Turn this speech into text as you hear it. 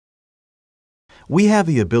We have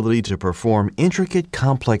the ability to perform intricate,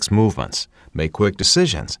 complex movements, make quick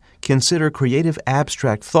decisions, consider creative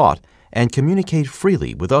abstract thought, and communicate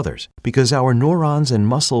freely with others because our neurons and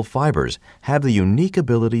muscle fibers have the unique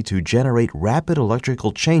ability to generate rapid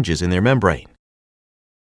electrical changes in their membrane.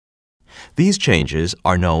 These changes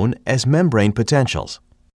are known as membrane potentials.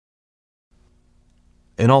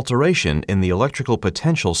 An alteration in the electrical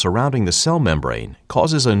potential surrounding the cell membrane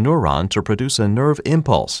causes a neuron to produce a nerve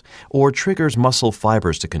impulse or triggers muscle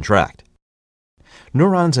fibers to contract.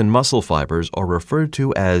 Neurons and muscle fibers are referred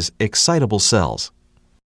to as excitable cells.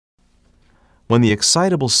 When the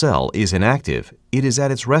excitable cell is inactive, it is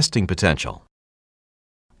at its resting potential.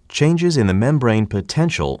 Changes in the membrane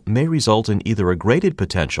potential may result in either a graded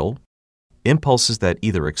potential, impulses that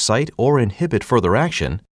either excite or inhibit further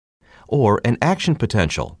action, or an action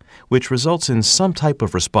potential, which results in some type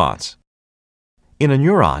of response. In a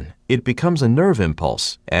neuron, it becomes a nerve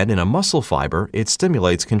impulse, and in a muscle fiber, it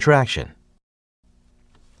stimulates contraction.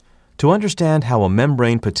 To understand how a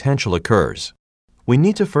membrane potential occurs, we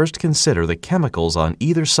need to first consider the chemicals on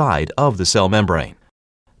either side of the cell membrane.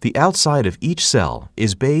 The outside of each cell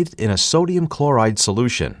is bathed in a sodium chloride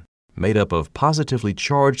solution made up of positively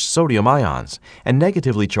charged sodium ions and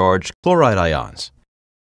negatively charged chloride ions.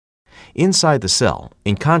 Inside the cell,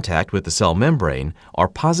 in contact with the cell membrane, are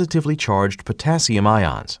positively charged potassium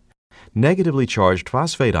ions, negatively charged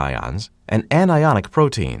phosphate ions, and anionic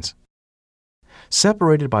proteins.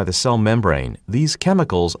 Separated by the cell membrane, these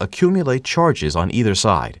chemicals accumulate charges on either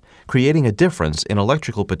side, creating a difference in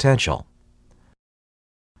electrical potential.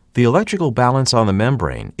 The electrical balance on the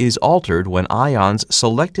membrane is altered when ions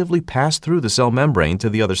selectively pass through the cell membrane to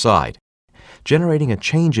the other side, generating a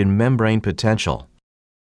change in membrane potential.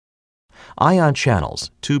 Ion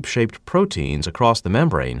channels, tube-shaped proteins across the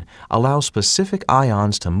membrane, allow specific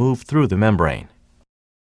ions to move through the membrane.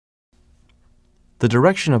 The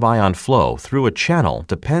direction of ion flow through a channel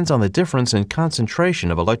depends on the difference in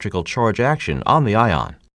concentration of electrical charge action on the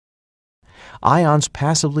ion. Ions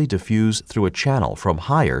passively diffuse through a channel from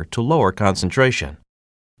higher to lower concentration.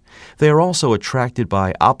 They are also attracted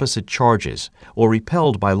by opposite charges or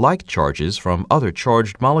repelled by like charges from other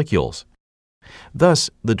charged molecules.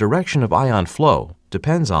 Thus, the direction of ion flow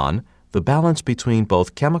depends on the balance between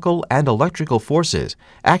both chemical and electrical forces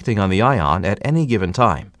acting on the ion at any given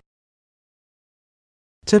time.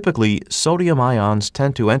 Typically, sodium ions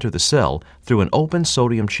tend to enter the cell through an open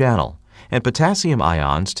sodium channel, and potassium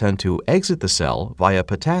ions tend to exit the cell via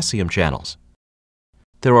potassium channels.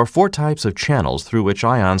 There are 4 types of channels through which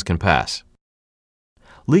ions can pass.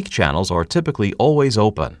 Leak channels are typically always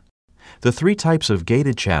open. The 3 types of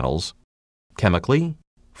gated channels, chemically,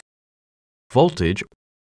 voltage,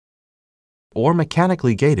 or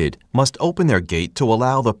mechanically gated, must open their gate to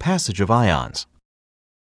allow the passage of ions.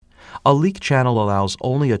 A leak channel allows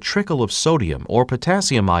only a trickle of sodium or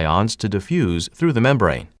potassium ions to diffuse through the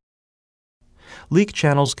membrane. Leak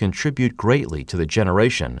channels contribute greatly to the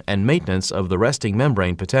generation and maintenance of the resting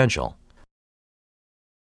membrane potential.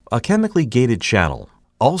 A chemically gated channel,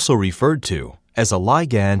 also referred to as a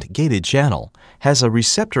ligand-gated channel, has a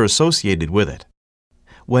receptor associated with it.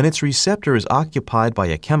 When its receptor is occupied by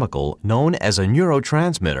a chemical known as a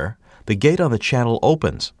neurotransmitter, the gate on the channel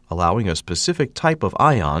opens, allowing a specific type of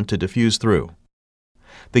ion to diffuse through.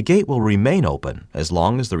 The gate will remain open as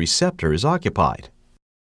long as the receptor is occupied.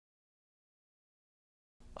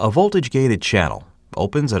 A voltage-gated channel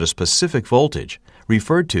opens at a specific voltage,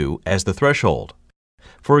 referred to as the threshold.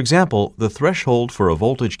 For example, the threshold for a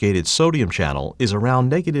voltage-gated sodium channel is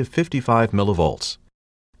around -55 millivolts.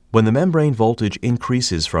 When the membrane voltage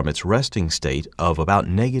increases from its resting state of about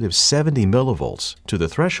 -70 millivolts to the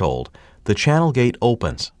threshold, the channel gate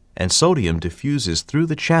opens, and sodium diffuses through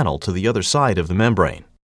the channel to the other side of the membrane.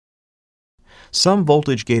 Some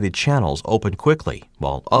voltage-gated channels open quickly,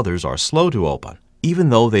 while others are slow to open, even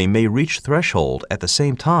though they may reach threshold at the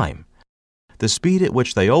same time. The speed at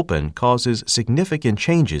which they open causes significant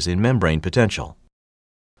changes in membrane potential.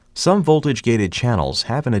 Some voltage-gated channels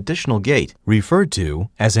have an additional gate, referred to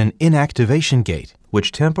as an inactivation gate,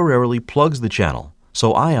 which temporarily plugs the channel,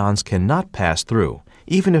 so ions cannot pass through,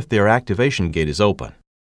 even if their activation gate is open.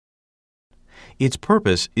 Its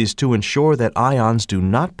purpose is to ensure that ions do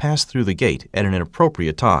not pass through the gate at an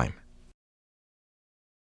inappropriate time.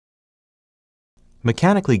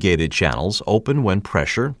 Mechanically gated channels open when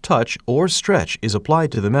pressure, touch, or stretch is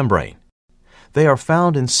applied to the membrane. They are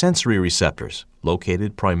found in sensory receptors,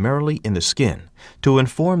 located primarily in the skin, to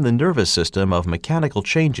inform the nervous system of mechanical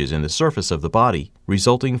changes in the surface of the body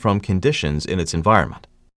resulting from conditions in its environment.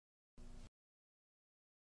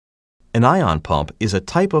 An ion pump is a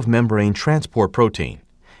type of membrane transport protein.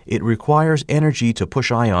 It requires energy to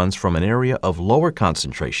push ions from an area of lower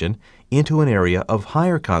concentration into an area of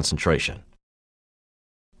higher concentration.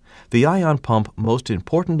 The ion pump most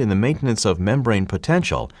important in the maintenance of membrane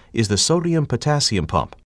potential is the sodium-potassium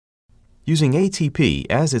pump. Using ATP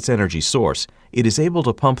as its energy source, it is able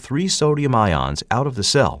to pump 3 sodium ions out of the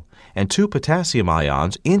cell and 2 potassium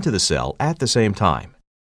ions into the cell at the same time.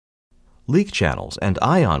 Leak channels and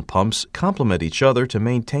ion pumps complement each other to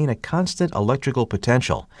maintain a constant electrical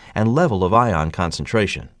potential and level of ion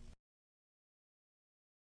concentration.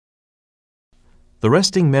 The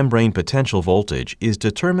resting membrane potential voltage is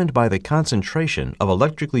determined by the concentration of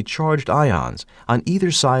electrically charged ions on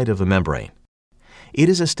either side of the membrane. It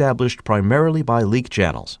is established primarily by leak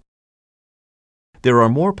channels. There are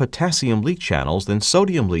more potassium leak channels than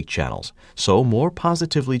sodium leak channels, so more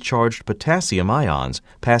positively charged potassium ions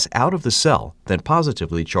pass out of the cell than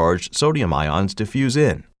positively charged sodium ions diffuse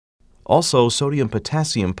in. Also,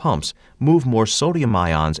 sodium-potassium pumps move more sodium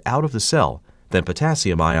ions out of the cell than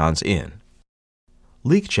potassium ions in.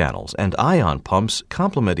 Leak channels and ion pumps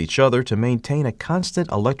complement each other to maintain a constant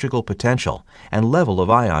electrical potential and level of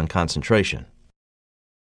ion concentration.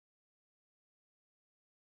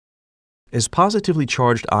 As positively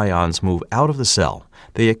charged ions move out of the cell,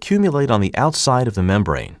 they accumulate on the outside of the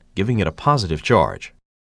membrane, giving it a positive charge.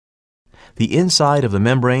 The inside of the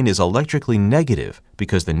membrane is electrically negative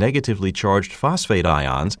because the negatively charged phosphate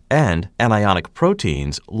ions and anionic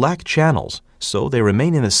proteins lack channels, so they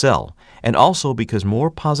remain in the cell, and also because more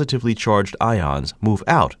positively charged ions move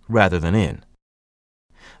out rather than in.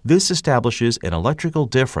 This establishes an electrical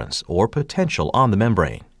difference or potential on the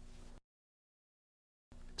membrane.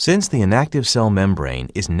 Since the inactive cell membrane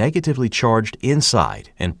is negatively charged inside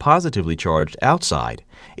and positively charged outside,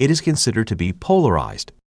 it is considered to be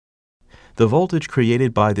polarized. The voltage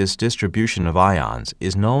created by this distribution of ions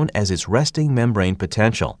is known as its resting membrane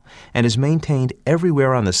potential and is maintained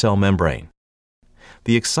everywhere on the cell membrane.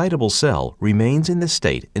 The excitable cell remains in this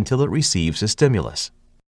state until it receives a stimulus.